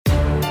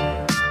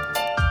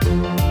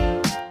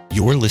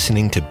You're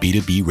listening to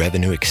B2B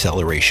Revenue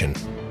Acceleration,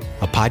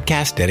 a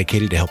podcast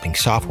dedicated to helping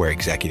software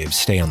executives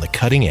stay on the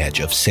cutting edge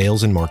of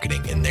sales and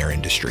marketing in their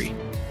industry.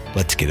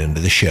 Let's get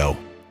into the show.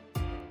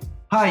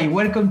 Hi,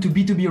 welcome to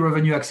B2B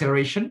Revenue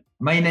Acceleration.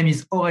 My name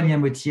is Aurélien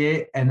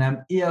Mottier, and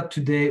I'm here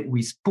today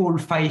with Paul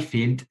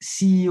Fifield,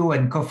 CEO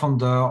and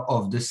co-founder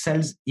of the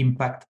Sales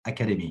Impact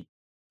Academy.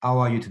 How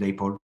are you today,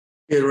 Paul?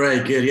 Good,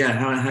 Ray. Good. Yeah.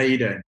 How are you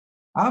doing?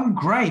 I'm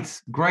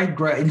great.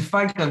 In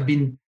fact, I've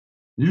been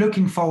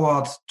looking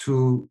forward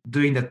to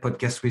doing that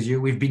podcast with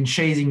you. We've been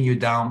chasing you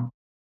down.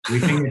 We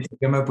think that you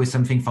come up with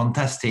something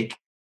fantastic,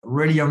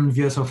 really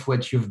envious of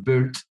what you've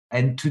built.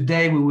 And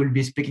today we will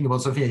be speaking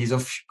about something that is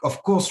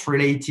of course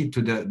related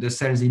to the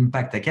Sales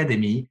Impact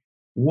Academy,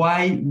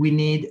 why we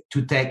need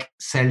to take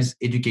sales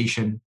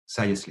education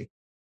seriously.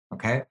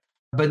 Okay.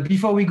 But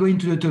before we go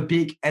into the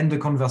topic and the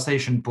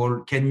conversation, Paul,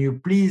 can you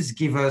please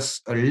give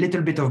us a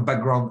little bit of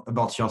background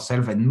about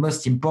yourself and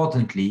most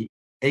importantly,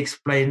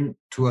 explain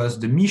to us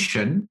the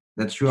mission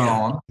that you are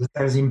on, the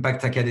Sales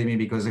Impact Academy,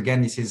 because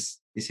again, this is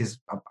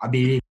I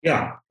believe.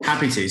 Yeah,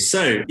 happy to.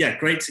 So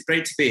great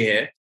to be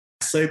here.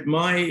 So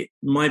my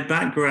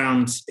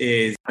background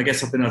is, I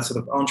guess I've been a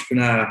sort of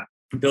entrepreneur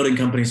building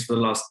companies for the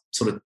last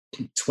sort of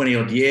 20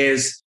 odd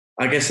years.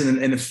 I guess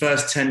in the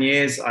first 10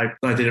 years, I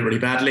did it really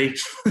badly.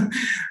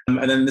 And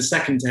then the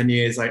second 10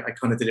 years, I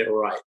kind of did it all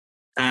right.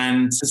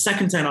 And the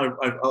second 10,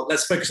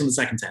 let's focus on the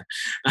second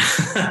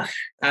 10.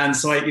 And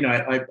so I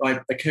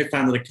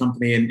co-founded a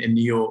company in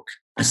New York,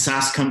 a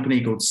SaaS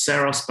company called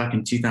Seros back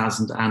in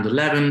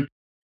 2011.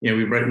 We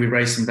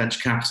raised some venture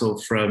capital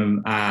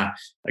from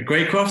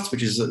Greycroft,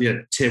 which is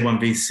a tier one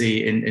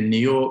VC in New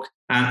York,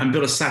 and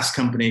built a SaaS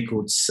company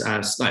called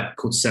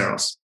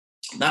Seros.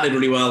 That did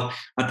really well.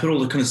 I put all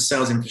the kind of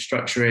sales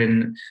infrastructure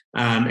in.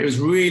 It was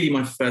really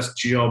my first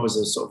job as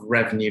a sort of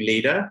revenue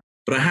leader.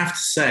 But I have to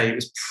say it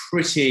was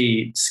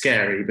pretty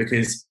scary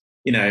because,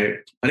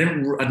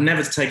 I'd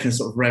never taken a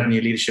sort of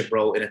revenue leadership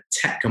role in a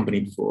tech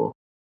company before.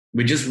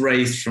 We just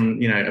raised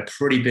from, a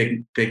pretty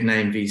big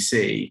name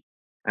VC.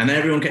 And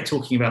everyone kept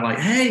talking about like,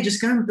 hey,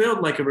 just go and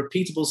build like a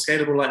repeatable,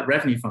 scalable like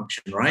revenue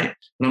function, right?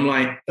 And I'm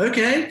like,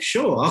 okay,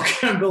 sure, I'll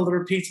go and build a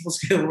repeatable,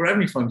 scalable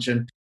revenue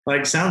function.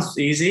 Like, sounds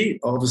easy.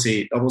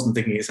 Obviously, I wasn't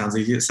thinking it sounds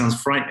easy. It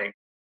sounds frightening.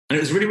 And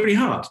it was really, really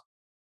hard.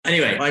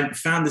 Anyway, I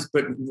found this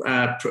book,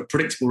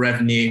 Predictable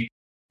Revenue.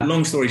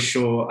 Long story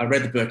short, I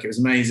read the book. It was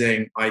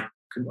amazing. I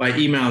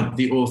emailed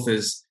the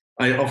authors.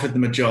 I offered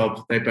them a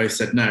job. They both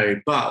said no,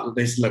 but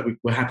they said, look,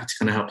 we're happy to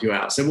kind of help you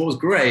out. So what was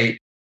great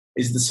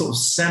is the sort of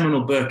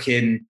seminal book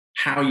in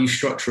how you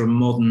structure a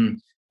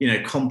modern,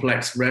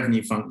 complex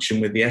revenue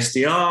function with the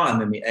SDR and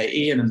then the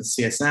AE and then the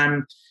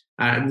CSM.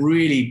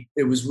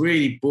 It was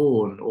really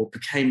born or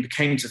became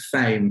to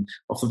fame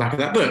off the back of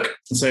that book.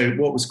 And so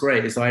what was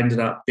great is I ended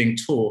up being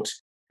taught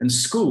and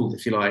schooled,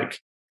 if you like,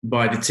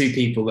 by the two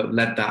people that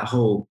led that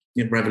whole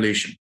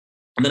revolution.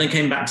 And then I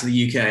came back to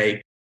the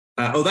UK.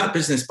 That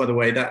business, by the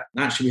way, that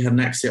actually we had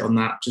an exit on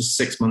that just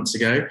 6 months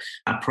ago.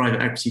 A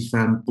private equity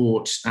firm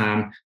bought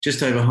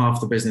just over half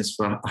the business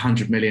for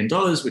 $100 million,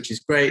 which is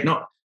great.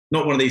 Not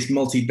one of these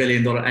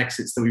multi-billion-dollar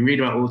exits that we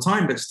read about all the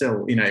time, but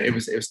still, it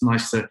was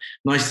nice to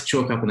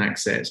chalk up an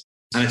exit.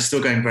 And it's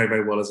still going very,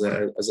 very well as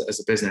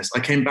a business. I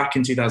came back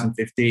in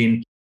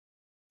 2015,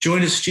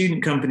 joined a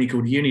student company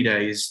called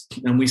Unidays,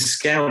 and we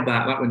scaled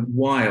that. That went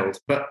wild.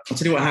 But I'll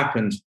tell you what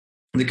happened.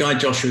 The guy,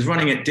 Josh, who was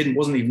running it,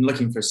 wasn't even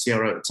looking for a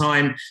CRO at the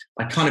time.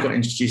 I kind of got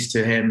introduced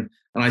to him,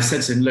 and I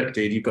said to him, look,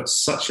 dude, you've got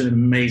such an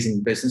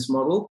amazing business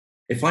model.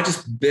 If I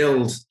just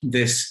build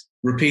this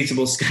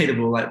repeatable,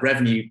 scalable, like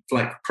revenue,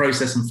 like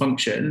process and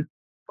function,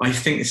 I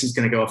think this is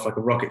going to go off like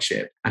a rocket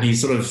ship. And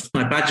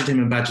I badgered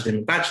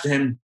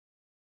him.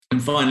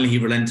 And finally he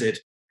relented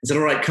and said,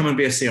 all right, come and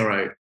be a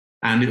CRO.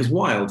 And it was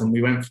wild. And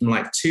we went from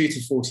like $2 to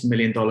 $40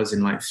 million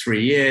in like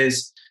 3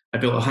 years. I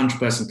built a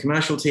 100-person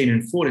commercial team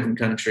in 4 different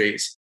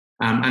countries.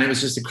 And it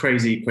was just a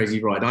crazy, crazy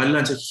ride. I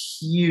learned a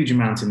huge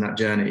amount in that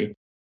journey.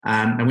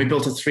 And we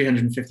built a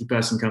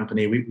 350-person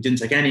company. We didn't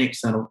take any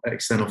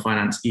external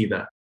finance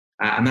either.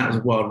 And that was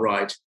a wild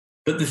ride.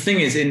 But the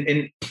thing is,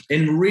 in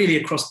really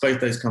across both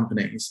those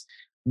companies,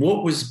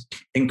 what was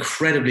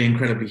incredibly,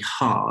 incredibly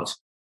hard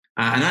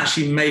and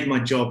actually made my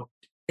job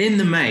in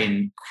the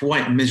main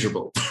quite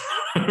miserable,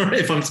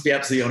 if I'm to be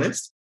absolutely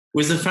honest,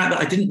 was the fact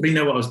that I didn't really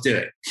know what I was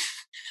doing.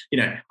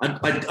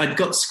 I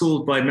got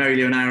schooled by Mary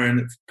Lou and Aaron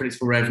at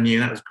Predictable Revenue,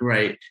 and that was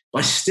great.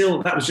 But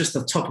that was just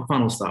the top of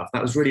funnel stuff.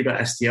 That was really about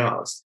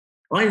SDRs.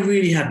 I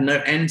really had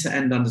no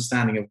end-to-end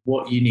understanding of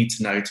what you need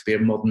to know to be a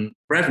modern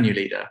revenue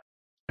leader.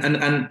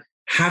 And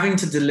having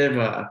to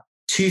deliver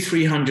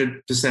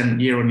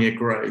 200-300% year-on-year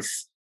growth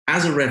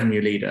as a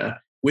revenue leader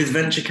with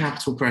venture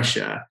capital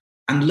pressure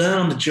and learn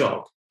on the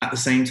job at the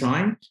same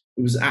time,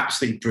 it was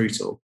absolutely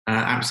brutal,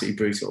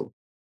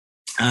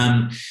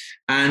 And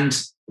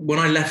when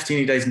I left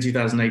Unidays in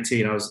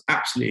 2018, I was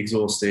absolutely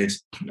exhausted.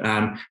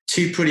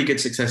 2 pretty good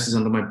successes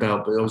under my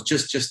belt, but I was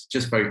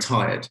just very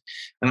tired.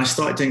 And I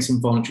started doing some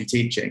voluntary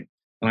teaching.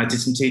 And I did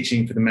some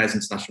teaching for the Mayor's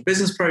International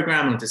Business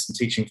Program, and I did some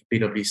teaching for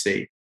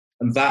PwC.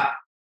 And that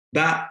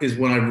that is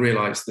when I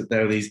realized that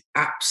there are these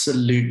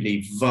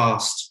absolutely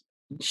vast,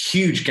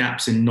 huge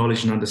gaps in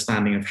knowledge and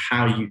understanding of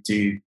how you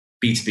do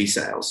B2B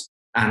sales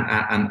and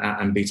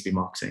B2B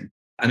marketing.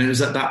 And it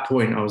was at that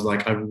point I was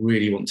like, I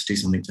really want to do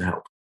something to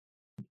help.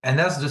 And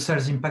that's the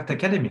Sales Impact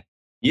Academy.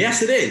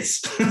 Yes, it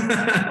is.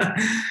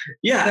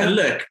 Yeah, and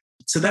look,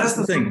 so that's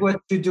the thing.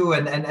 What you do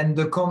and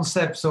the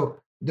concept. So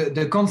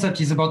the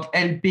concept is about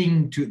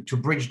helping to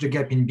bridge the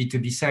gap in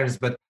B2B sales,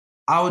 but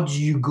how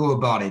do you go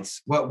about it?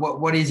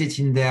 What is it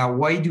in there?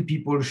 Why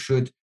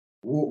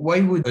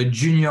would a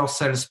junior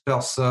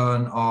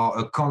salesperson or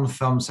a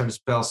confirmed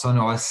salesperson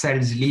or a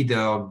sales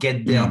leader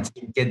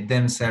get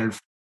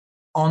themselves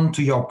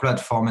onto your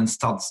platform and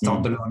start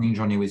the learning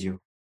journey with you?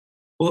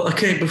 Well,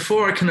 okay,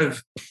 before I kind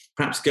of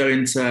perhaps go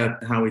into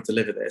how we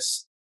deliver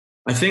this,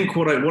 I think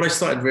what I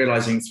started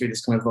realizing through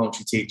this kind of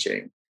voluntary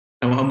teaching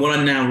and what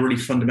I now really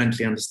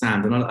fundamentally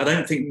understand, and I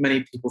don't think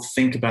many people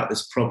think about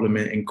this problem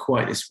in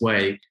quite this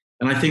way,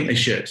 and I think they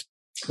should,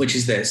 which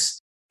is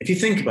this. If you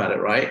think about it,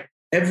 right,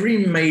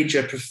 every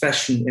major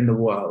profession in the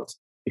world,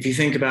 if you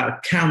think about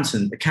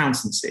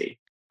accountancy,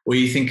 or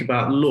you think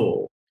about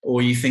law,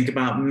 or you think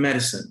about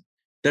medicine,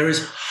 there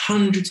is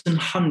hundreds and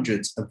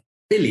hundreds of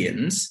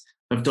billions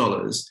of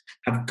dollars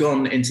have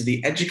gone into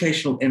the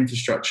educational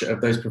infrastructure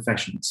of those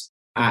professions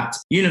at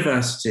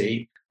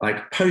university,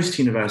 like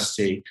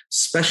post-university,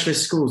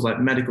 specialist schools like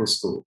medical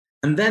school.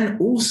 And then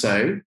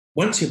also,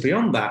 once you're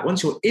beyond that,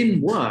 once you're in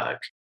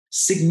work,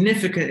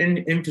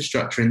 significant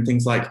infrastructure in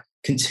things like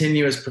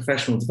continuous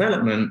professional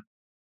development.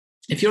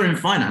 If you're in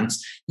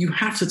finance, you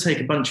have to take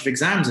a bunch of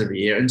exams every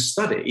year and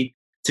study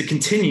to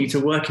continue to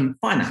work in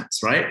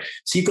finance, right?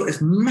 So you've got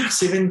this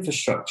massive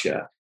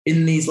infrastructure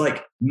in these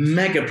like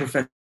mega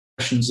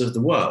professions of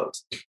the world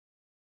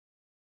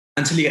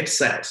until you get to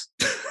sales.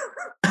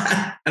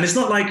 And it's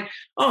not like,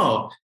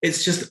 oh,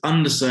 it's just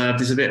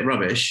underserved, it's a bit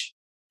rubbish.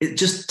 It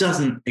just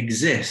doesn't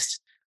exist.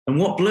 And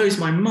what blows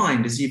my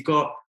mind is you've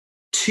got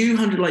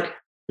 200, like,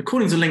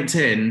 according to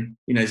LinkedIn,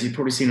 as you've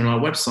probably seen on our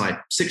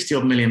website, 60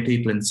 odd million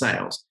people in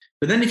sales.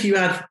 But then if you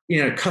add,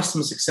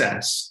 customer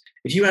success,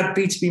 if you add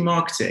B2B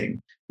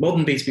marketing,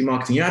 modern B2B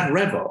marketing, you add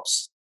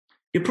RevOps,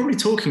 you're probably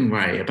talking,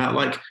 Ray, about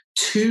like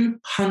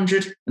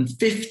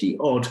 250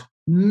 odd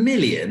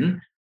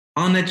million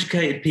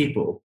uneducated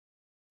people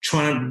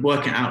trying to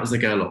work it out as they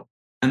go along.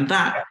 And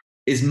that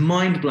is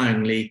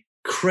mind-blowingly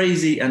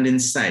crazy and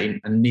insane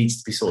and needs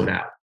to be sorted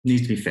out,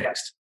 needs to be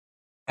fixed.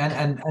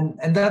 And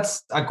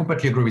that's, I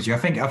completely agree with you. I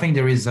think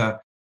there is a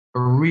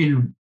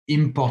real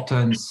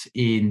importance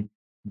in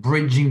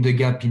bridging the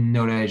gap in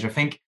knowledge. I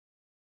think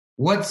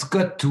what's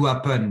got to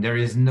happen, there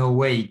is no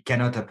way it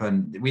cannot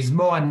happen with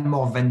more and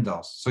more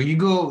vendors. So you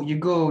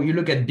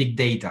look at big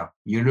data,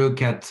 you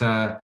look at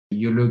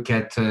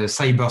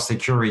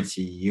cybersecurity,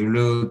 you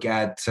look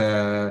at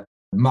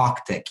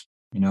MarTech.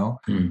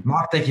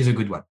 MarTech is a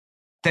good one.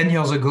 10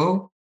 years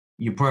ago,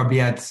 you probably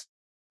had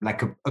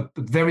like a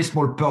very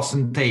small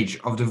percentage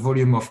of the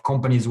volume of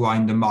companies who are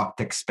in the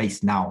MarTech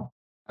space now.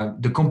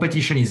 The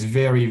competition is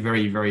very,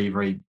 very, very,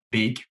 very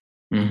big.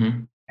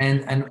 Mm-hmm.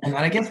 And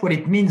I guess what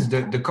it means,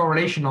 the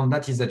correlation on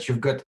that is that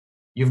you've got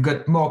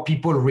more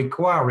people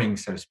requiring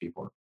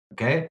salespeople.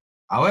 Okay.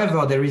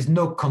 However, there is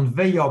no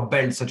conveyor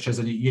belt such as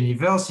a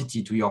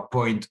university, to your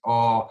point,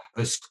 or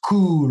a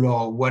school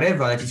or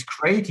whatever that is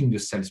creating the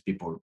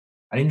salespeople.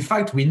 And in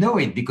fact, we know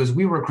it because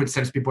we recruit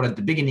salespeople at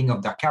the beginning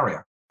of their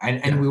career.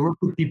 And we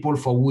recruit people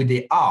for who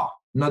they are,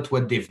 not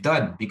what they've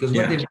done, because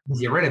what they've done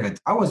is irrelevant.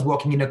 I was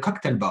working in a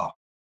cocktail bar,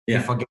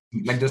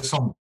 like the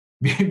song,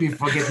 my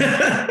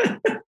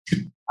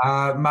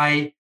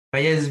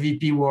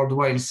SVP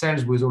worldwide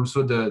sales was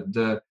also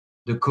the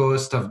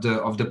co-host of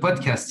the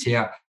podcast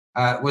here,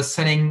 was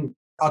selling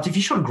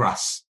artificial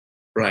grass,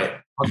 right?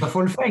 Out of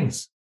all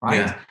things, right?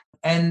 Yeah.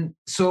 And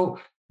so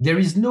there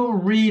is no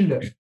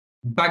real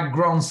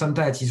background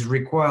sometimes that is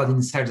required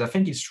in sales. I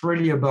think it's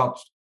really about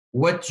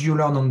what you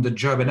learn on the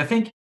job. And I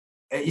think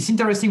it's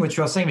interesting what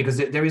you are saying, because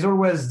there is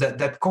always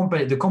the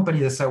company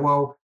that say,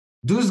 well,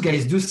 those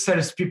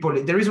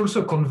salespeople, there is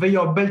also a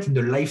conveyor belt in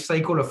the life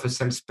cycle of a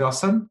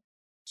salesperson.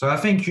 So I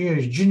think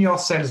junior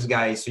sales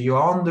guy, so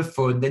you're on the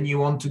phone, then you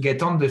want to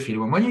get on the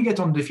field. When you get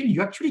on the field,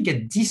 you actually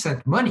get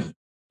decent money.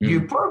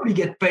 You probably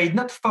get paid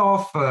not far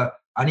off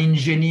an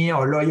engineer,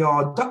 or lawyer,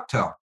 or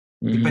doctor,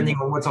 depending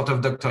on what sort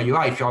of doctor you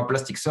are. If you're a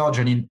plastic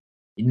surgeon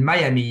in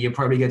Miami, you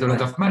probably get a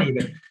lot of money.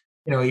 But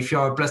if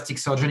you're a plastic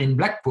surgeon in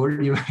Blackpool,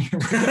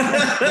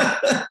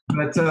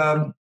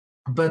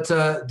 but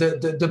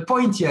the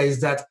point here is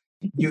that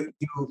you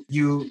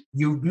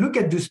look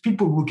at those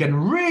people who can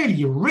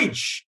really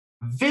reach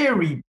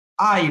very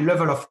high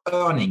level of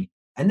earning,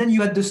 and then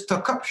you add the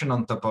stock option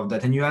on top of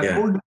that, and you add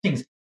all the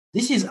things.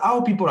 This is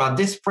how people are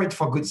desperate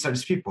for good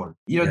salespeople.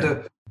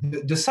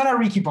 The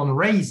salary keep on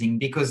raising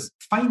because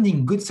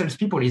finding good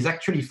salespeople is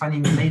actually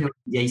finding the needle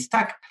in the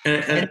haystack.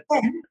 And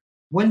then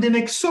when they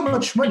make so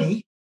much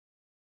money,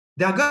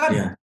 they're gone.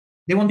 Yeah.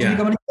 They want to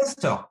become an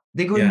investor.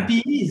 They go in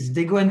PEs.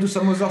 They go and do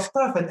some other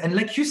stuff. And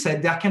like you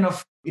said, they're kind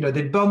of,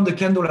 they burn the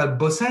candle at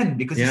both ends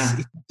because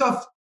it's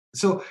tough.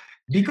 So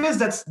because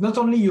that's not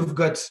only you've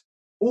got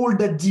all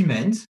that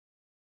demand,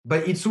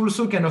 but it's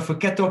also kind of a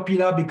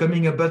caterpillar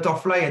becoming a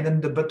butterfly, and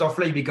then the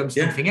butterfly becomes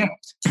something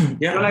else.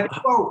 Yeah. You're like,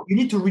 wow, you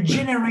need to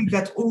regenerate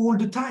that all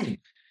the time.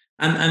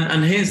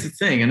 And here's the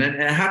thing, and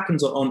it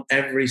happens on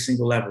every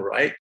single level,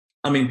 right?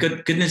 I mean,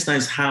 goodness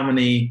knows how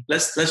many.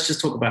 Let's just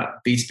talk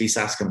about B2B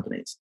SaaS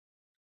companies.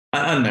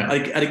 I don't know.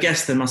 I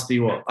guess there must be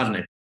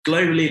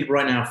globally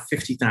right now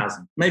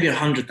 50,000, maybe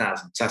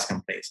 100,000 SaaS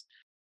companies.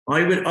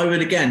 I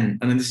would again,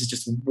 and then this is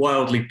just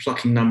wildly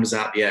plucking numbers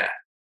out the air.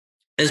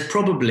 There's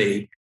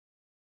probably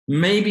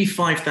maybe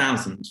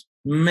 5,000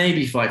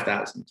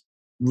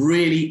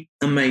 really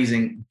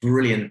amazing,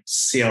 brilliant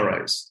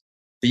CROs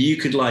that you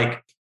could go,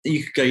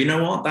 you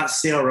know what, that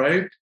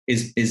CRO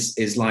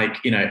is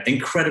like,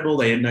 incredible.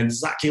 They know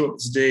exactly what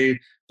to do.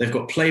 They've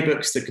got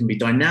playbooks that can be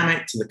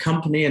dynamic to the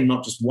company and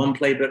not just one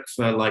playbook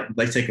for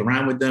they take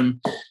around with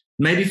them.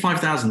 Maybe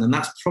 5,000, and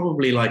that's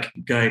probably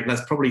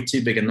that's probably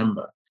too big a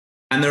number.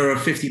 And there are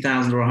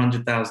 50,000 or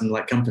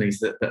 100,000 companies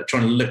that are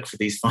trying to look for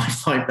these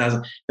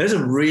 5,000. There's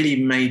a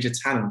really major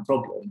talent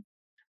problem.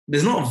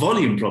 There's not a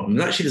volume problem.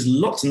 There's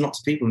lots and lots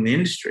of people in the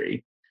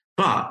industry.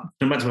 But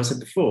going back to what I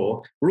said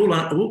before,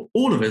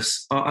 all of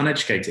us are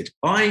uneducated.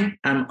 I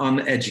am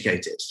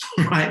uneducated,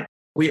 right?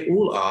 We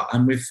all are,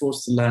 and we're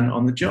forced to learn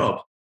on the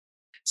job.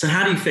 So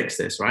how do you fix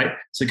this, right?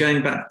 So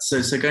going back,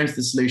 so going to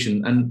the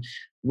solution, and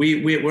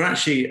we're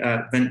actually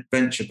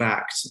venture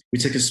backed. We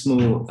took a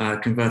small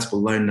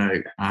convertible loan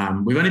note.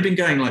 We've only been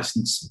going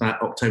since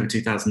about October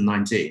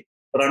 2019.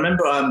 But I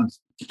remember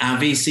our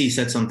VC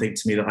said something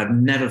to me that I've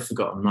never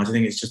forgotten. I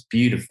think it's just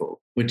beautiful,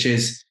 which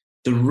is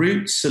the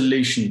root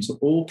solution to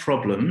all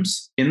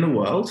problems in the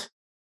world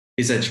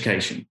is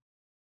education.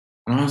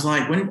 And I was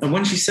like,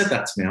 when she said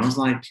that to me, I was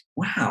like,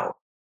 wow,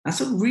 that's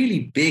a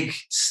really big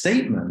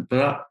statement,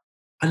 but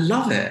I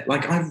love it.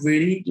 I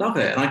really love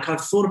it. And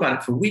I've thought about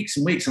it for weeks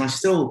and weeks, and I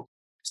still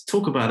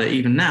talk about it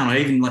even now. I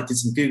even did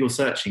some Google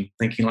searching,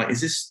 thinking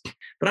is this,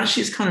 but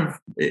actually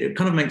it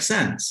kind of makes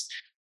sense.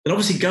 And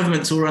obviously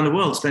governments all around the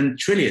world spend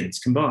trillions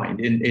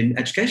combined in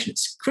education.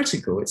 It's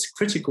critical. It's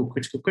critical.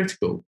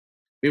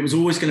 It was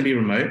always going to be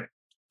remote.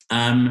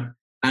 And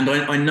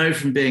I know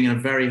from being in a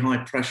very high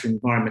pressure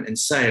environment in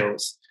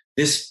sales,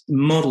 this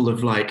model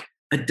of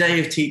a day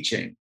of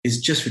teaching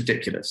is just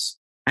ridiculous.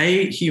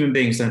 Human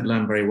beings don't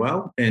learn very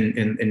well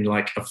in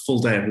a full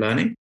day of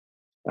learning,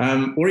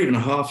 or even a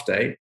half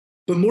day.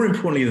 But more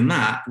importantly than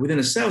that, within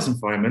a sales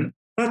environment,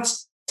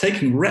 that's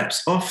taking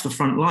reps off the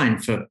front line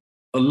for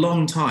a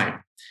long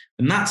time.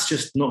 And that's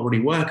just not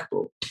really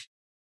workable.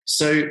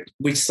 So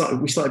we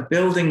started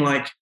building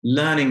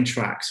learning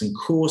tracks and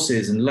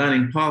courses and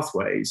learning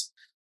pathways,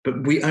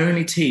 but we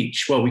only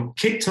teach, we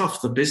kicked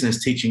off the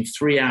business teaching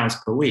 3 hours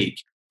per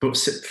week, but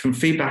from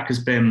feedback has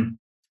been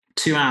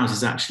 2 hours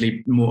is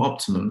actually more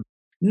optimum.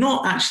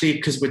 Not actually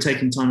because we're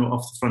taking time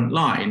off the front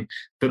line,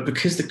 but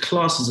because the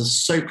classes are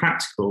so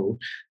practical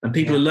and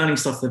people are learning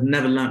stuff they've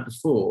never learned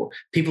before.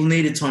 People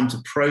needed time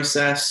to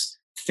process,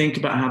 think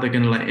about how they're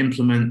going to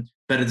implement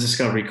better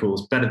discovery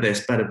calls, better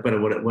this, better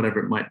whatever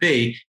it might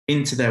be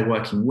into their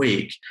working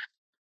week.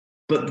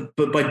 But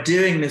by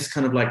doing this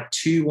kind of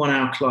 2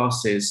 1-hour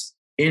classes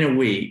in a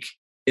week,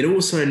 it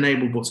also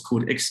enabled what's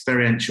called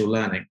experiential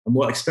learning. And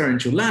what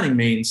experiential learning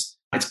means,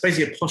 it's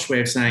basically a posh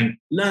way of saying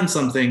learn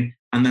something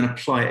and then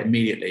apply it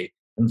immediately.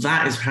 And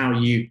that is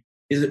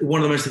is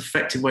one of the most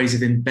effective ways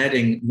of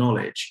embedding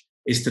knowledge,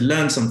 is to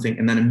learn something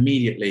and then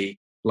immediately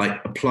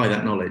apply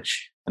that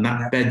knowledge. And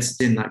that beds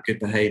in that good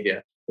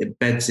behavior. It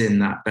beds in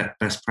that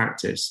best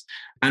practice.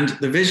 And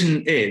the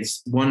vision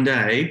is one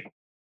day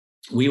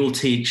we will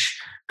teach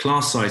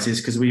class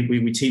sizes, because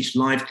we teach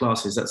live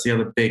classes. That's the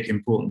other big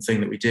important thing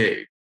that we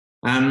do.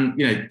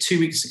 2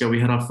 weeks ago, we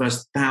had our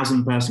first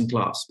 1,000-person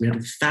class. We had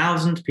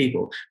 1,000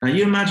 people. Now,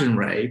 you imagine,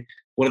 Ray,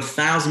 what a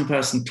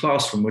 1,000-person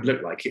classroom would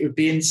look like. It would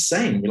be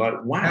insane. We're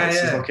like, wow,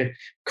 this is like a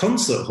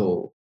concert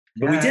hall.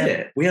 But we did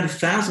it. We had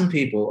 1,000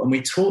 people, and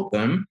we taught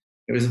them.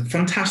 It was a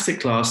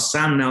fantastic class.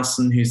 Sam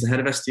Nelson, who's the head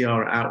of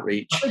SDR at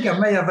Outreach. I think I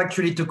may have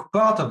actually took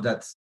part of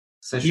that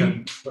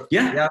session.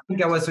 Yeah, I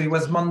think I was. So it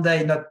was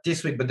Monday, not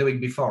this week, but the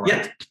week before,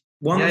 right?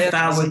 Yeah,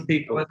 1,000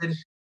 people.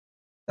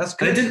 That's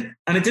good.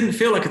 And it didn't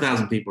feel like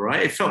 1,000 people,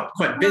 right? It felt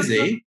quite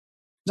busy.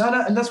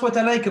 No, and that's what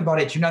I like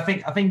about it. I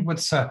think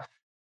what's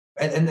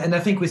and I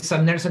think with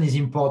Sam Nelson is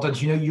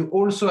important. You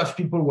also have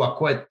people who are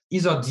quite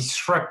either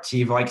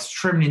disruptive or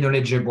extremely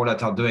knowledgeable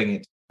that are doing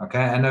it.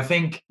 Okay, and I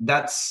think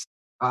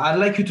I'd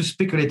like you to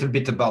speak a little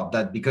bit about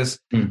that, because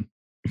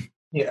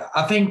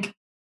I think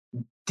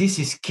this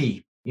is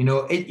key.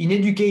 In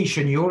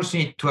education, you also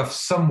need to have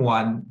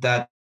someone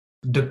that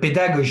the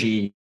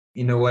pedagogy,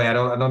 in a way, I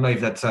don't know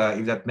if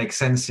that makes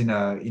sense in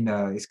a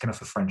it's kind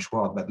of a French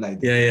word, but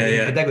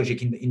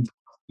pedagogic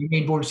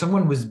enable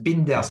someone who's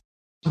been there,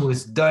 someone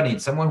who's done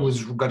it, someone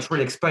who's got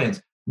real experience.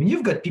 I mean,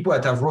 you've got people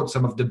that have wrote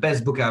some of the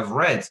best books I've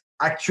read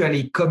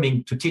actually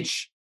coming to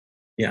teach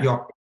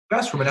your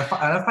classroom, and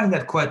I find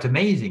that quite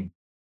amazing.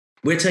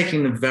 We're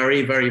taking the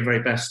very, very,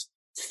 very best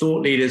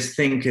thought leaders,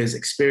 thinkers,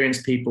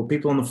 experienced people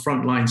on the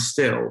front line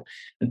still,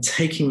 and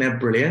taking their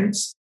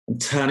brilliance and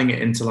turning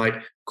it into like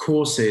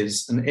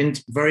courses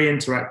and very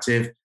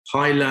interactive,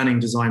 high learning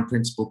design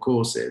principle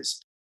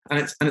courses.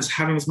 And it's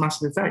having this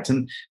massive effect.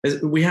 And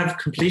we have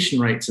completion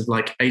rates of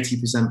like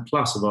 80%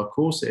 plus of our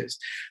courses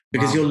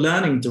because You're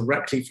learning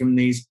directly from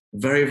these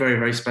very, very,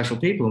 very special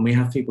people. And we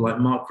have people like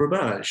Mark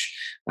Roberge.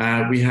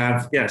 We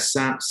have,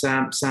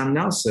 Sam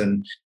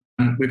Nelson.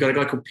 We've got a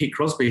guy called Pete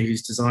Crosby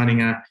who's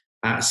designing a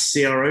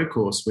CRO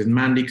course with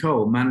Mandy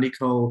Cole. Mandy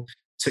Cole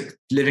took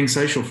Living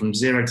Social from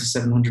 0 to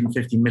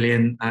 750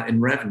 million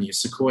in revenue.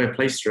 Sequoia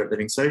placed her at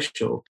Living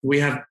Social. We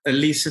have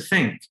Elisa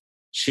Fink.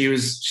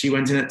 She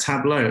went in at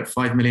Tableau at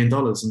 $5 million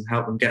and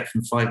helped them get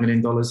from $5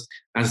 million as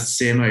a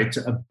CMO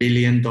to $1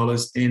 billion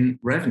in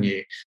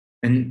revenue.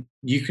 And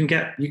you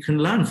can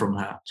learn from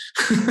her.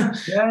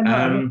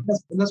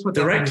 That's what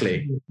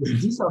directly.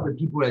 These are the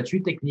people that you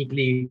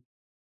technically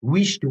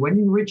wish to. When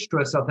you reach to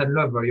a certain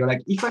level, you're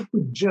like, if I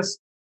could just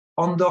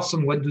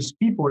understand what those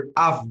people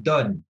have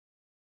done,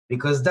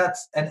 because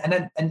that's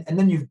and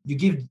then you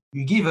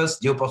give us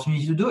the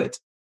opportunity to do it.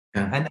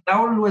 Yeah. And I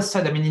always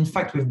said, I mean, in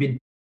fact,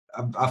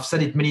 I've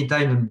said it many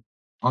times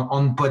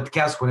on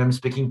podcasts when I'm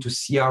speaking to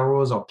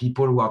CROs or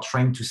people who are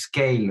trying to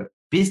scale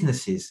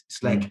businesses.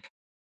 It's like,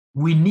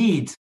 we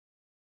need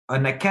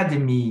an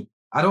academy.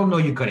 I don't know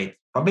you call it,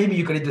 or maybe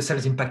you call it the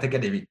Sales Impact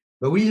Academy,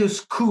 but we need a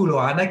school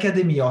or an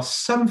academy or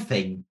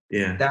something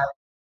that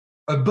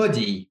a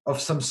body of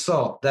some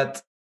sort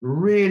that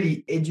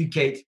really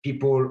educate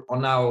people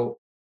on how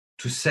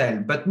to sell,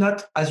 but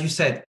not, as you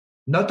said,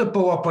 not a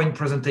PowerPoint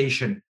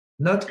presentation,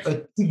 not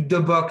a tick the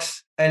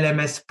box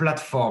LMS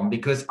platform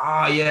because,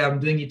 I'm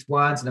doing it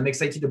once and I'm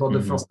excited about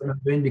the first time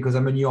I'm doing because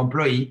I'm a new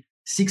employee.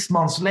 6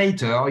 months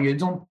later, you're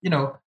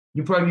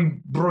probably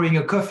brewing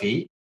a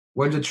coffee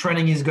while the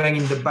training is going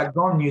in the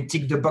background. You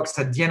tick the box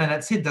at the end and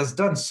that's it. That's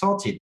done,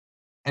 sorted.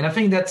 And I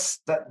think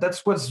that's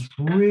what's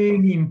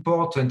really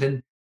important.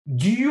 And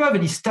do you have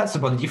any stats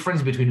about the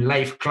difference between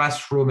live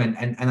classroom and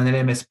an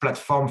LMS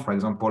platform, for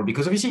example?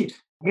 Because obviously,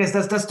 I guess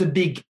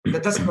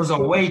that's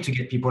another way to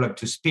get people up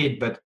to speed.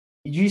 But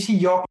do you see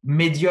your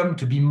medium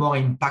to be more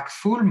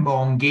impactful,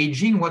 more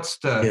engaging? What's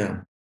the... Yeah.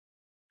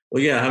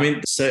 Well, yeah, I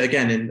mean, so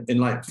again, in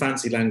like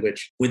fancy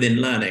language within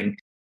learning,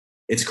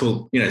 it's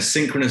called,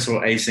 synchronous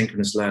or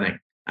asynchronous learning.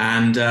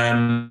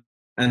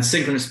 And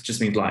synchronous just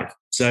means live.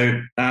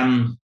 So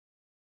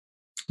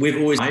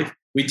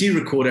we do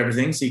record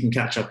everything so you can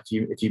catch up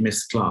if you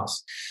miss the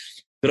class.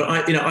 But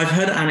I've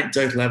heard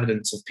anecdotal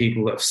evidence of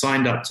people that have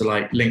signed up to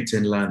like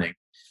LinkedIn Learning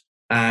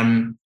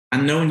and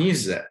no one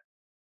uses it.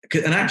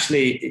 And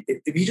actually,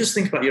 if you just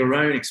think about your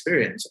own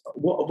experience,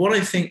 what I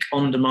think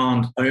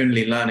on-demand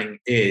only learning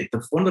is,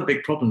 one of the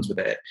big problems with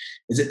it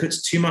is it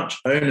puts too much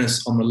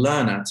onus on the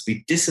learner to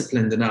be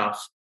disciplined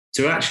enough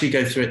to actually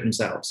go through it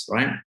themselves,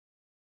 right?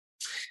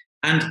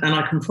 And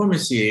I can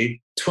promise you,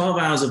 12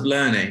 hours of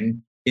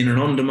learning in an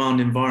on-demand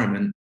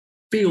environment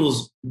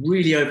feels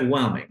really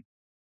overwhelming.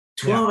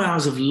 12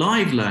 hours of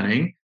live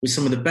learning with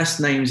some of the best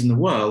names in the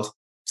world,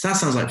 so that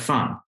sounds like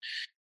fun.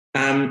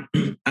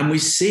 And we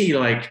see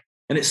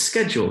and it's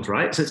scheduled,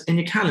 right? So it's in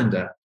your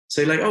calendar.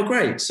 So like, oh,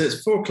 great. So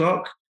it's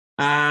 4:00.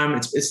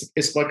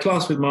 It's my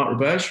class with Mark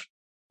Roberge.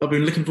 I've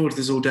been looking forward to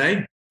this all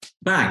day.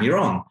 Bang, you're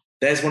on.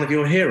 There's one of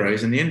your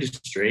heroes in the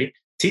industry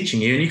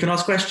teaching you, and you can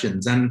ask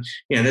questions. And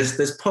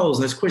there's polls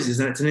and there's quizzes,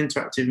 and it's an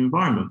interactive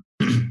environment.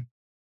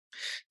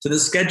 So the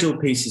schedule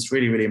piece is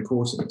really, really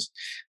important.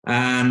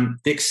 The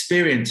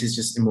experience is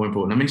just more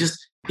important. I mean, just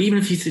even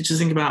if you just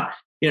think about,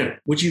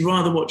 would you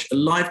rather watch a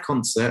live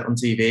concert on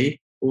TV?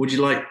 Or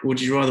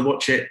would you rather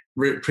watch it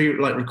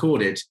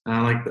recorded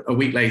like a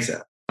week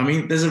later? I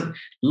mean,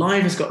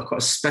 live has got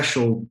quite a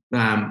special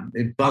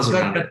buzz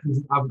around it.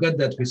 I've got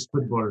that with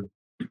football.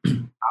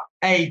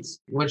 I hate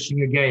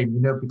watching a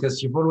game,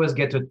 because you always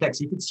get a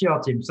text. If it's your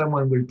team,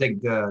 someone will take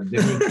the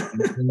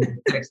link and the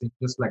text. It's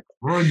just like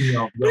ruin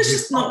your. It's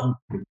just not.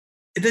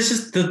 There's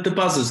just the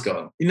buzzer's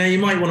gone. You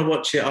might want to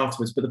watch it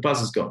afterwards, but the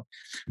buzzer's gone.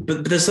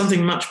 But there's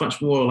something much, much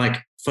more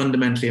like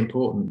fundamentally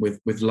important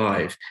with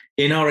live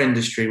in our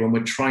industry when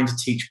we're trying to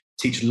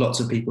teach lots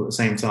of people at the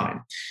same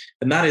time.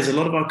 And that is, a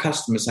lot of our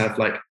customers have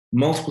like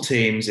multiple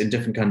teams in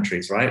different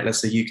countries, right?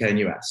 Let's say UK and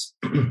US.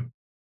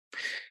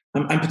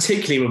 And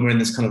particularly when we're in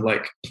this kind of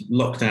like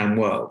lockdown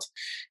world,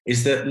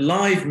 is that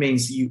live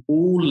means that you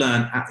all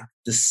learn at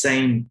the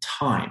same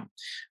time.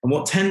 And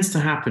what tends to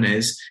happen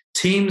is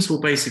teams will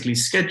basically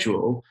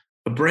schedule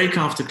a break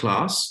after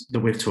class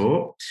that we've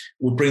taught.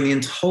 We'll bring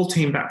the whole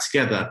team back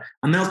together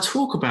and they'll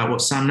talk about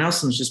what Sam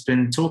Nelson's just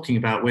been talking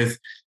about with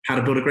how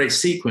to build a great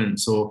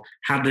sequence or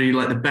how to do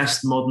like the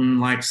best modern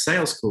like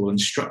sales call and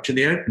structure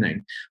the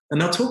opening.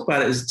 And they'll talk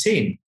about it as a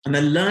team and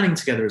they're learning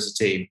together as a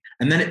team.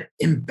 And then it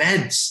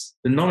embeds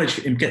the knowledge,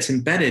 it gets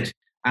embedded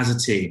as a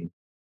team.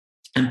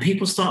 And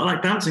people start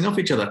like bouncing off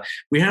each other.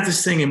 We have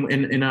this thing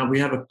we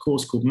have a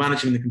course called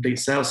Managing the Complete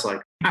Sales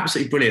Cycle.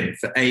 Absolutely brilliant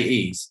for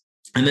AEs.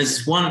 And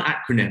there's one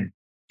acronym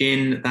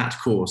in that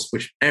course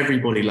which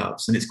everybody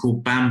loves, and it's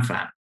called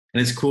BAMFAM.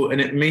 And it's called, and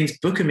it means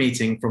book a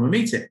meeting from a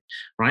meeting,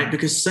 right?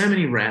 Because so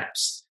many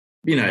reps,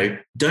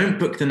 don't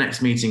book the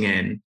next meeting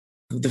in.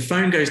 The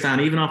phone goes down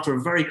even after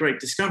a very great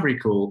discovery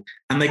call,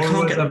 and they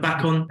can't get them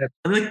back on,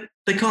 and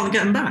they can't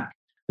get them back.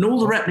 And all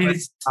the rep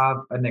needs to have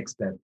a next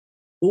step.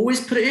 Always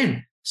put it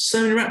in.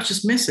 So many reps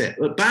just miss it.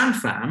 But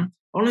BAMFAM,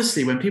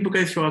 honestly, when people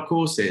go through our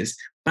courses,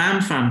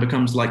 BAMFAM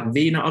becomes like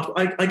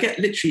I get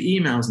literally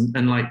emails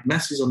and like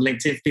messages on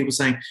LinkedIn for people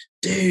saying,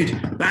 dude,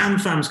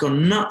 BAMFAM's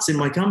gone nuts in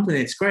my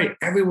company. It's great.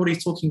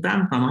 Everybody's talking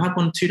BAMFAM. I had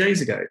one 2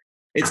 days ago.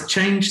 It's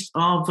changed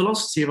our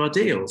velocity of our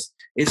deals.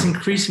 It's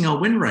increasing our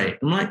win rate.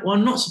 I'm like, well,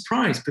 I'm not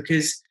surprised,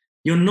 because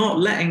you're not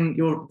letting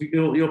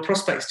your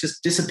prospects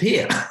just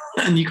disappear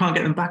and you can't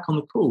get them back on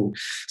the call.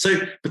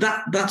 So, but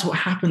that's what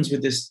happens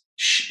with this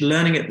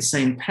learning at the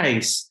same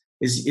pace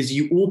is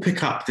you all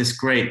pick up this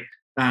great,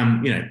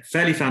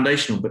 fairly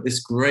foundational, but this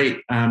great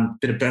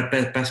bit of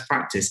best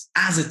practice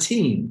as a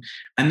team.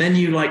 And then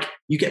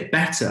you get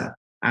better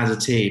as a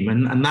team,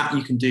 and that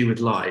you can do with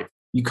live.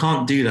 You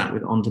can't do that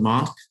with on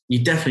demand.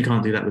 You definitely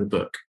can't do that with a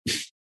book.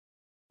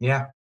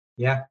 Yeah.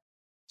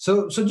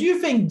 So do you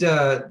think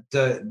the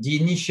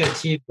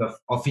initiative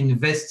of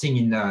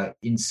investing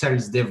in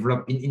sales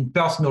development, in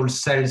personal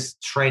sales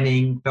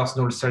training,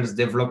 personal sales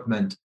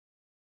development,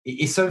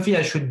 is something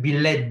that should be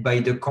led by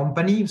the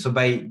company, so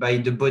by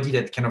the body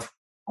that kind of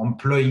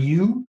employ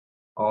you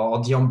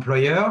or the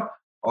employer,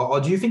 or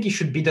do you think it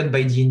should be done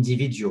by the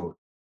individual?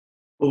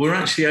 Well, we're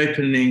actually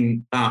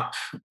opening up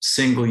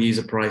single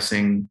user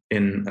pricing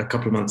in a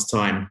couple of months'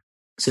 time,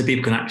 so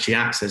people can actually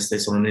access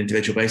this on an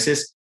individual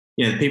basis.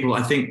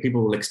 I think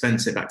people will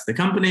expense it back to the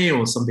company,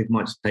 or some people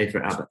might just pay for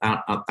it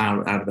out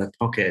of their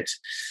pocket.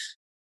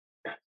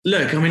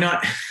 Look, I mean,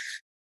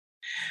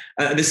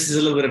 this is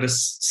a little bit of a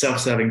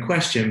self-serving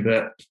question,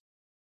 but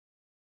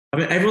I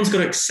mean, everyone's got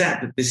to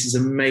accept that this is a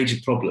major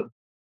problem,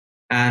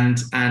 and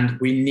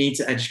we need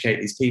to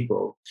educate these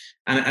people.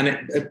 And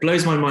it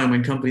blows my mind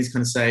when companies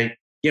kind of say,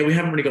 "Yeah, we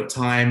haven't really got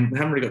time. We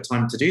haven't really got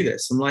time to do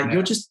this." I'm like,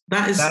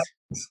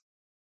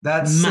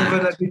 That's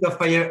 7 of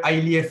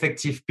highly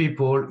effective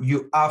people.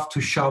 You have to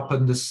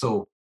sharpen the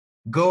saw.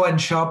 Go and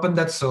sharpen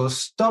that saw.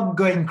 Stop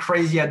going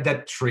crazy at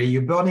that tree.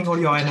 You're burning all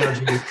your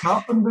energy. You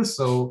sharpen the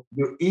saw.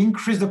 You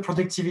increase the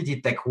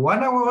productivity. Take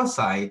 1 hour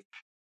aside.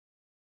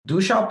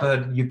 Do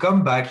sharpen. You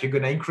come back. You're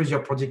going to increase your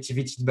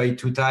productivity by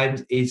 2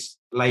 times. It's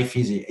life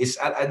easy.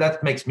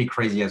 That makes me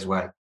crazy as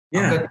well.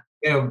 Yeah.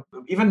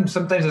 Even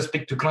sometimes I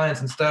speak to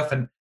clients and stuff,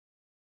 and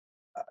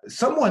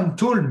someone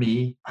told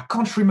me, I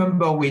can't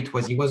remember who it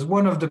was. He was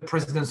one of the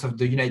presidents of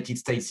the United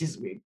States,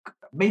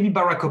 maybe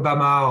Barack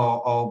Obama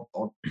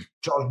or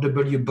George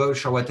W.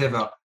 Bush or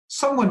whatever.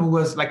 Someone who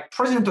was like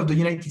president of the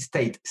United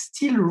States,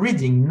 still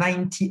reading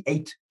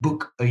 98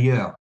 books a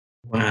year.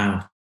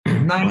 Wow.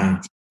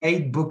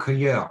 98 books a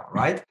year,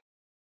 right?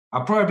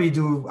 I probably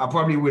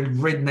will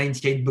read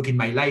 98 books in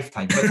my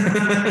lifetime.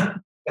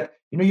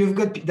 But you've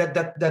got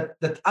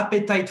that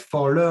appetite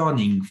for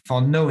learning, for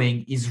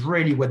knowing, is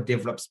really what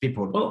develops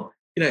people. Well,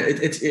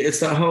 it's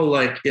that whole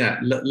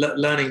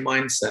learning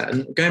mindset.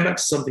 And going back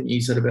to something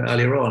you said a bit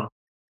earlier on,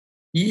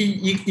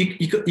 you're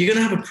going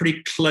to have a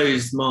pretty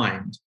closed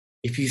mind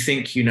if you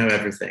think you know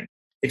everything.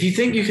 If you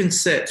think you can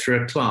sit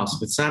through a class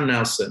with Sam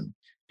Nelson,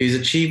 who's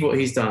achieved what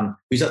he's done,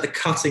 who's at the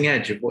cutting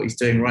edge of what he's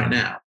doing right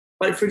now.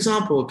 Like, for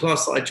example, a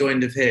class that I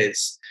joined of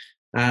his,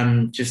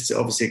 just to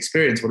obviously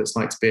experience what it's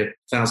like to be a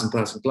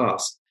 1,000-person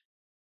class.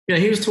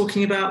 He was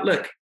talking about,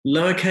 look,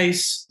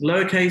 lowercase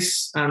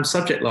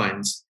subject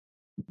lines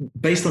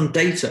based on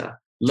data.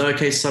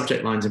 Lowercase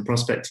subject lines in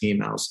prospecting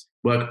emails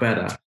work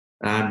better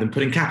than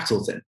putting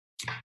capitals in.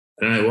 I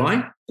don't know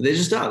why, but it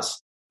just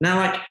does.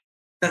 Now,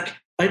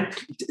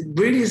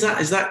 really, is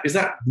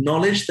that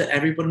knowledge that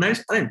everyone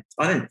knows? I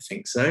don't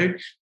think so.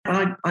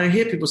 And I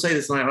hear people say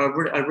this, and I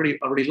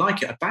really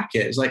like it. I back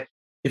it. It's like,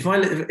 if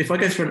I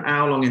go through an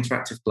hour-long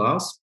interactive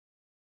class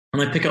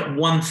and I pick up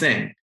one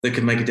thing that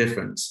can make a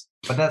difference.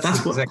 But that's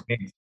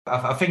exactly.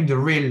 I think the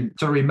real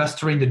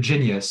mastering the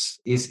genius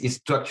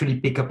is to actually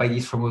pick up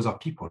ideas from other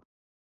people.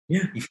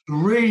 Yeah. If you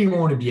really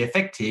want to be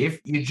effective,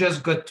 you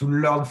just got to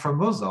learn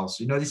from others.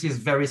 This is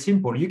very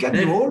simple. You can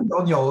do all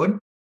on your own,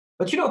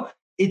 but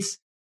it's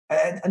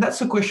and that's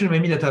a question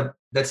maybe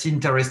that's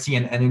interesting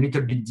and a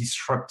little bit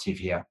disruptive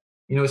here.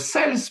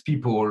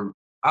 Salespeople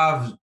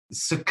have.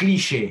 It's a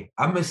cliche.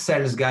 I'm a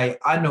sales guy.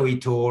 I know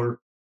it all.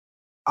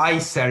 I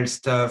sell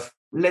stuff.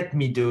 Let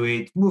me do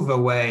it. Move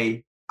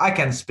away. I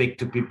can speak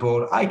to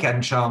people. I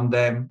can charm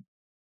them.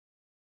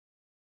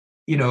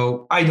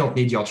 I don't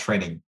need your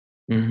training.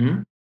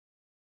 Mm-hmm.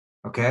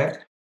 Okay?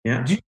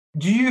 Yeah.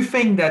 Do you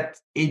think that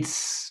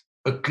it's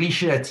a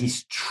cliche that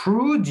is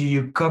true? Do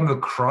you come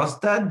across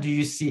that? Do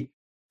you see?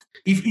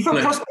 If a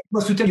prospect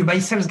was to tell you, my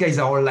sales guys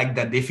are all like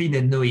that, they think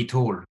they know it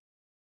all.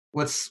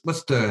 What's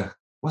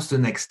the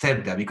next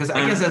step there? Because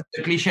I guess that's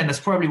the cliche, and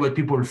that's probably what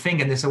people think.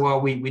 And they say, well,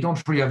 we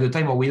don't really have the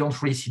time, or we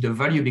don't really see the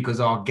value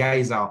because our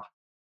guys are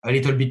a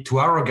little bit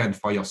too arrogant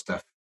for your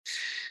stuff.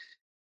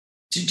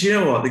 Do you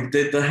know what?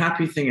 The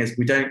happy thing is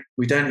we don't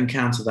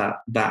encounter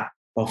that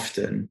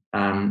often,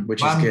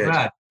 which is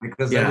good.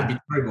 because that would be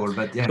terrible.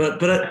 But yeah,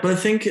 but I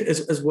think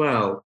as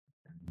well.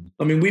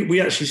 I mean, we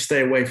actually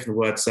stay away from the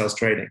word sales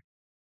training.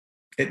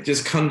 It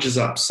just conjures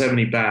up so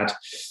many bad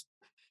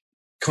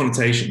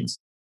connotations.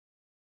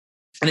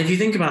 And if you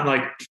think about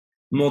like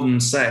modern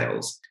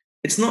sales,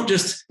 it's not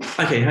just,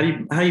 okay,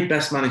 how you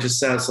best manage a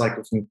sales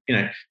cycle from,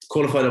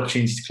 qualified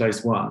opportunity to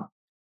closed one.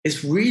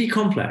 It's really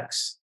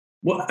complex.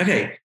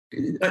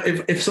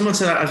 If someone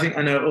said, I think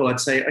I know it all, I'd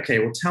say, okay,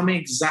 well, tell me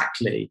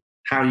exactly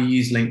how you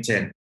use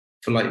LinkedIn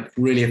for like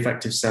really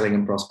effective selling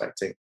and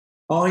prospecting.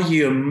 Are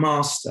you a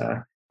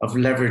master of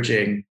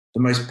leveraging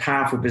the most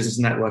powerful business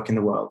network in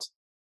the world?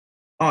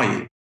 Are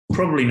you?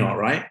 Probably not,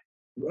 right?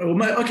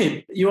 Well,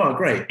 okay, you are,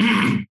 great.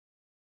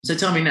 So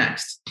tell me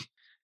next.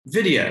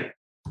 Video.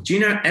 Do you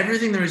know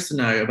everything there is to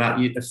know about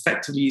you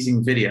effectively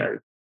using video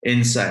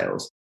in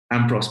sales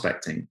and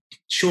prospecting?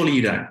 Surely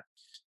you don't.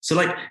 So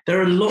like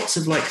there are lots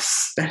of like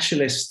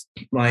specialists,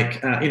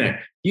 like,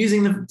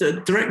 using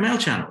the direct mail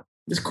channel.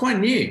 It's quite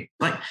new.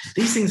 Like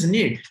these things are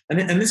new.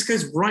 And this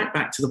goes right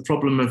back to the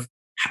problem of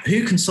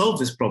who can solve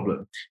this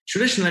problem.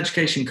 Traditional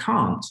education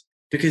can't,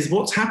 because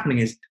what's happening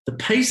is the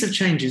pace of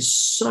change is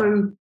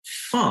so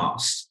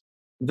fast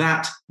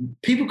that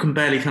people can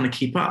barely kind of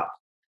keep up.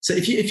 So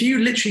if you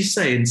literally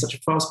say in such a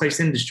fast-paced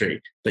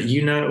industry that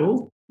you know it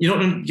all,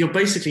 you're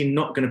basically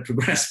not going to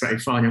progress very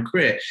far in your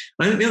career.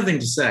 I think the other thing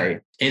to say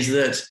is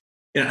that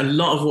a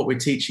lot of what we're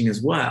teaching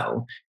as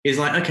well is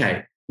like,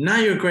 okay, now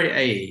you're a great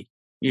AE,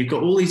 you've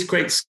got all these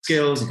great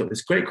skills, you've got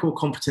this great core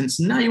competence,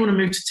 now you want to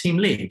move to team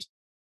lead.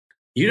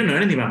 You don't know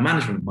anything about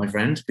management, my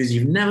friend, because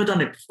you've never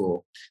done it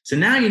before. So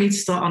now you need to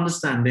start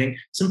understanding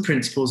some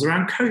principles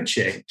around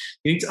coaching.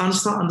 You need to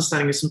start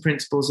understanding some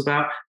principles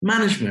about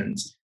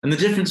management and the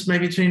difference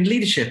maybe between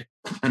leadership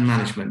and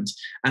management,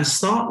 and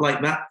start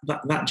like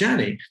that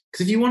journey.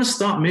 Because if you want to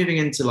start moving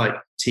into like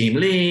team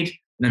lead,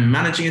 and then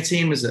managing a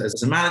team as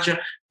a manager,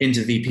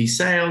 into VP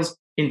sales,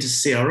 into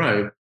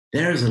CRO,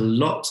 there is a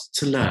lot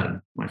to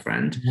learn, my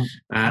friend.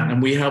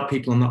 And we help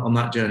people on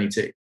that journey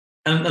too.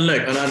 And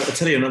look, and I'll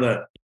tell you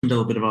another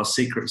little bit of our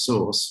secret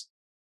sauce.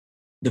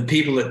 The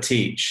people that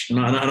teach,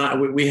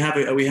 we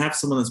have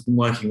someone that's been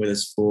working with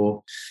us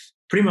for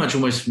pretty much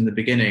almost from the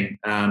beginning.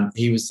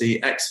 He was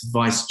the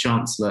ex-vice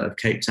chancellor of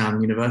Cape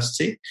Town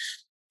University,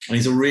 and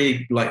he's a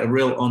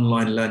real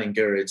online learning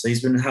guru. So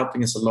he's been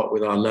helping us a lot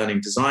with our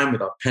learning design,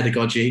 with our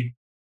pedagogy.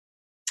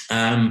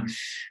 And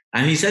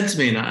he said to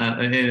me,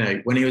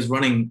 when he was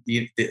running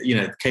the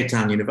Cape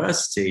Town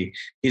University,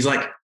 he's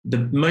like,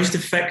 the most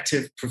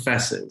effective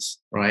professors,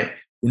 right,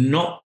 were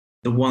not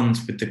the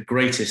ones with the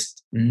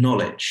greatest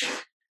knowledge.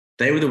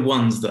 They were the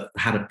ones that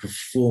had a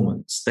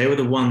performance. They were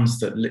the ones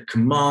that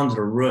commanded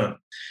a room.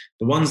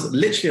 The ones that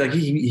literally, like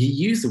he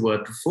used the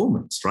word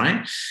performance,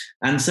 right?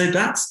 And so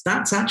that's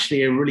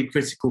actually a really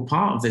critical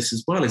part of this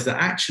as well. Is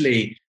that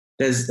actually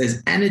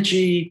there's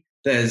energy,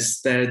 there's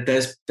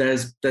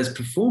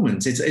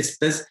performance.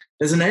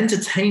 There's an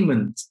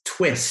entertainment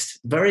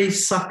twist, very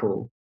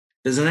subtle.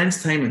 There's an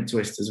entertainment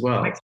twist as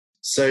well.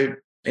 So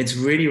it's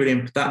really,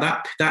 really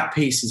that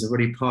piece is a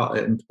really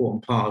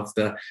important part of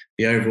the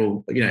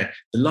overall, the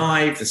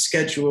live, the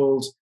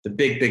scheduled, the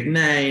big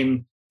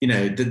name,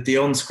 the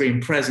on-screen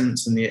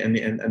presence and the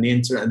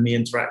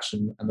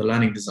interaction and the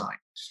learning design,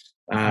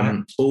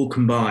 all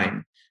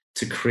combine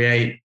to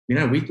create.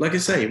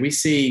 We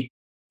see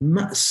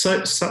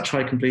such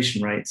high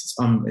completion rates.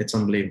 It's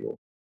unbelievable.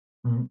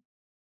 Mm-hmm.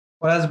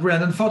 Well, that's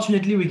brilliant.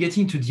 Unfortunately, we're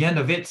getting to the end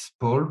of it,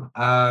 Paul.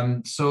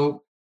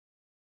 So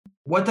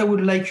what I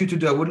would like you to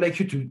do, I would like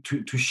you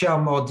to share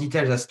more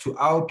details as to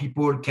how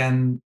people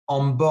can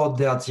onboard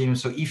their team.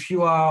 So if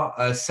you are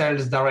a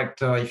sales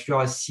director, if you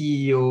are a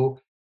CEO,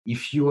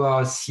 if you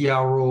are a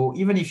CRO,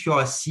 even if you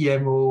are a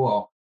CMO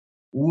or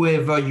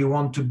whoever you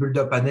want to build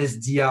up an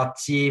SDR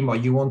team or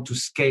you want to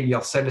scale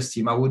your sales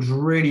team, I would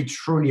really,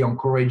 truly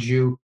encourage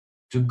you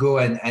to go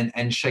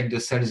and check the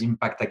Sales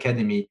Impact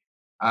Academy.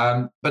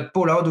 But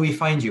Paul, how do we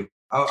find you?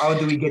 How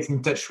do we get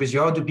in touch with you?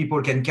 How do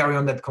people can carry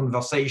on that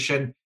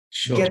conversation?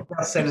 Sure. Get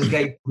their sales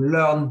guy,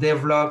 learn,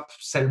 develop,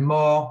 sell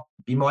more,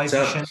 be more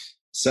efficient.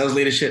 Sales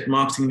leadership,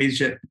 marketing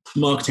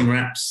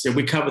reps. Yeah,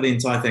 we cover the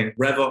entire thing.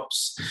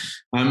 RevOps.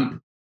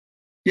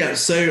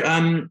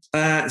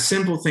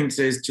 Simple thing to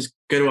do is just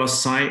go to our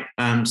site.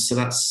 So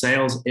that's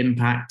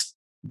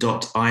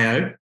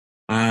salesimpact.io.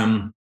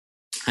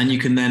 And you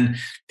can then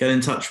get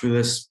in touch with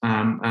us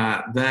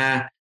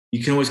there.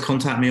 You can always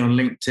contact me on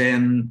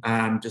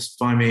LinkedIn. Just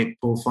find me,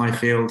 Paul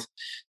Fifield.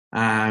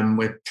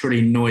 We're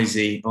pretty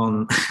noisy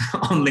on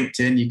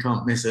LinkedIn. You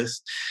can't miss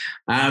us.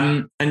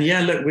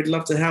 We'd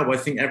love to help. I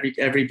think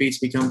every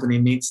B2B company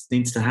needs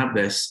to have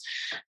this.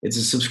 It's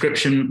a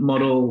subscription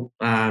model.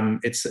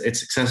 It's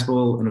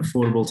accessible and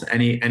affordable to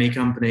any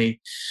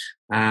company.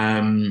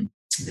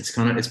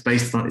 It's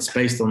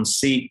based on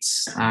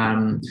seats.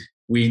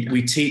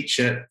 We teach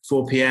at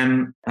 4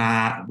 p.m.,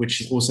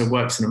 which also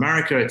works in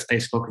America. It's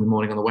 8 o'clock in the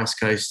morning on the West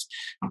Coast,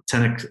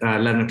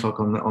 11 o'clock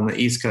on the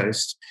East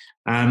Coast.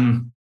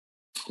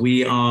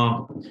 We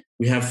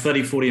have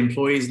 30, 40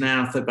 employees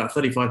now, about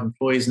 35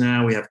 employees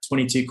now. We have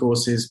 22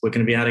 courses. We're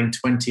going to be adding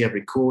 20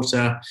 every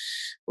quarter.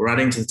 We're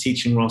adding to the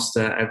teaching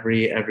roster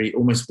every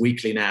almost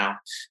weekly now.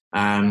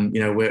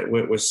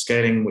 We're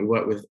scaling. We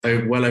work with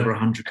well over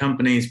 100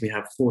 companies. We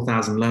have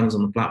 4,000 learners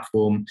on the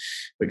platform.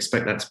 We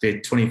expect that to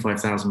be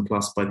 25,000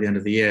 plus by the end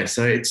of the year.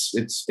 So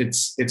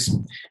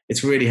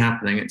it's really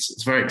happening.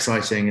 It's very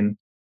exciting, and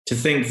to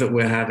think that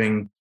we're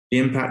having the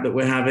impact that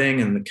we're having,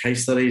 and the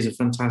case studies are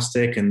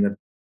fantastic, and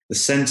the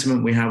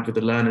sentiment we have with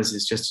the learners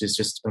is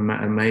just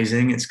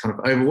amazing. It's kind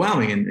of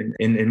overwhelming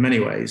in many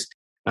ways.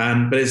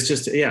 But it's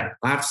just, I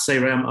have to say,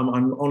 Ray, I'm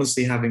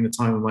honestly having the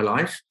time of my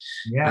life.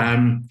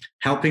 Yeah.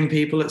 Helping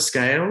people at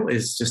scale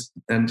is just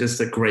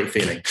a great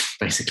feeling,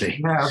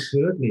 basically. Yeah,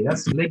 absolutely.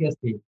 That's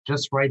legacy,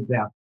 just right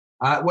there.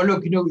 Well,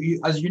 look,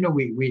 as you know,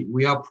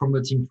 we are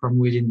promoting from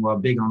within. We're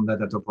big on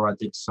that at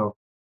Operatics. So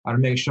I'll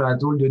make sure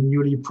that all the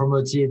newly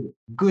promoted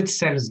good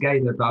sales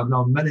guys that are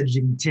now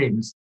managing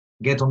teams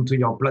get onto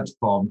your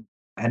platform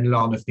and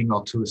learn a thing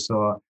or two.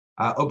 So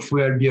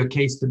hopefully there'll be a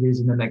case studies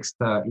in the next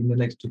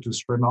 2 to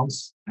 3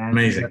 months. And,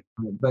 amazing.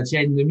 But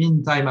in the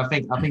meantime, I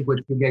think what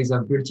you guys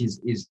have built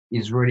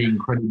is really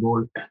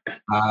incredible.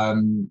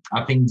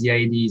 I think the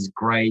idea is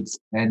great,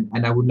 and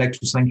I would like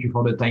to thank you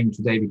for the time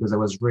today, because I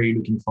was really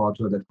looking forward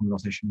to that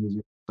conversation with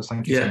you. So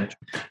thank you so much.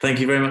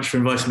 Thank you very much for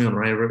inviting me on,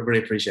 Ray. I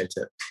really appreciate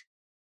it.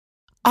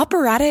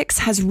 Operatics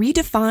has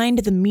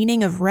redefined the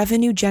meaning of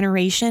revenue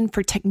generation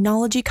for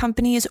technology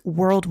companies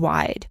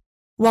worldwide.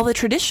 While the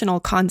traditional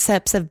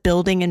concepts of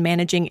building and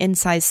managing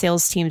inside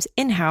sales teams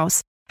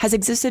in-house has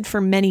existed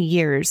for many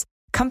years,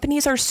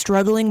 companies are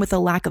struggling with a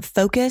lack of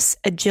focus,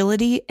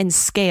 agility, and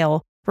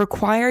scale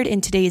required in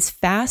today's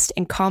fast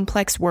and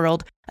complex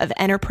world of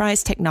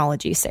enterprise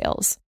technology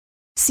sales.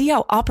 See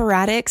how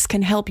Operatics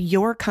can help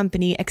your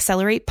company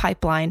accelerate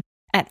pipeline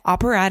at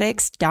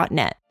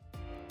operatics.net.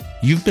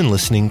 You've been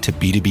listening to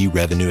B2B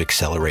Revenue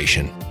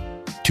Acceleration.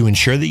 To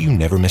ensure that you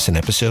never miss an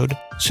episode,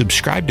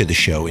 subscribe to the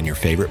show in your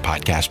favorite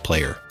podcast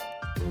player.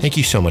 Thank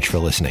you so much for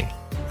listening.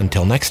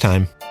 Until next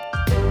time.